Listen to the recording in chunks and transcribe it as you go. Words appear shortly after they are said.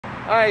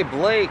Hi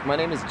Blake, my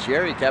name is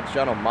Jerry,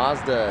 Capistrano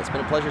Mazda. It's been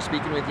a pleasure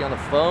speaking with you on the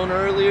phone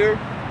earlier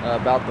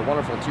about the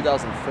wonderful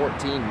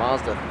 2014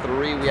 Mazda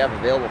 3 we have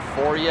available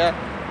for you.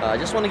 I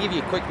just want to give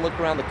you a quick look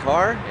around the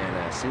car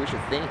and see what you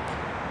think.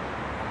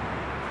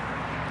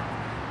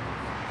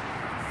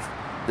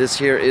 This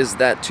here is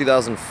that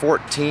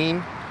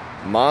 2014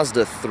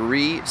 Mazda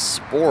 3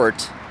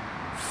 Sport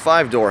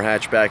 5-door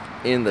hatchback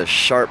in the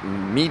sharp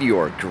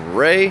Meteor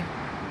Gray.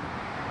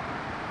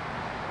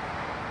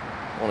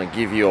 I want to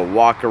give you a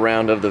walk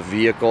around of the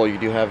vehicle. You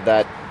do have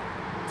that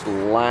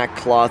black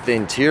cloth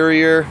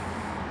interior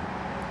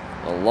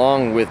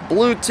along with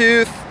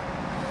Bluetooth,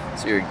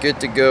 so you're good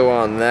to go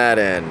on that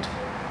end.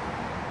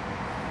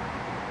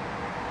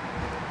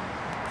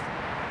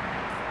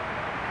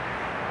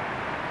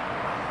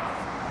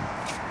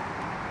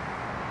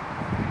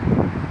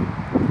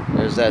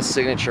 There's that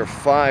signature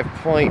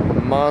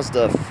 5-point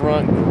Mazda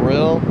front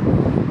grille,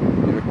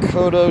 your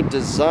Kodo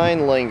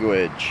design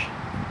language.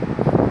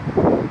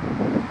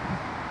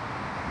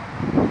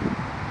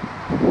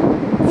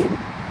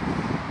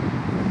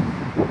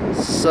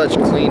 Such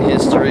clean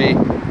history,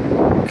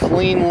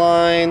 clean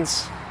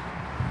lines.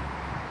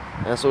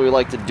 That's what we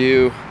like to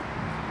do.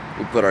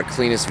 We put our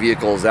cleanest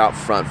vehicles out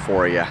front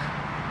for you.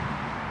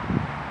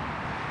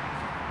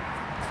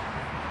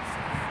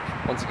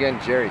 Once again,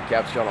 Jerry,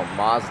 Capistrano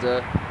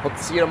Mazda. Hope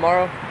to see you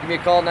tomorrow. Give me a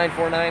call,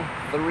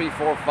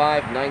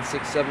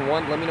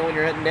 949-345-9671. Let me know when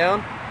you're heading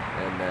down,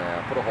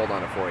 and put a hold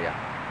on it for you.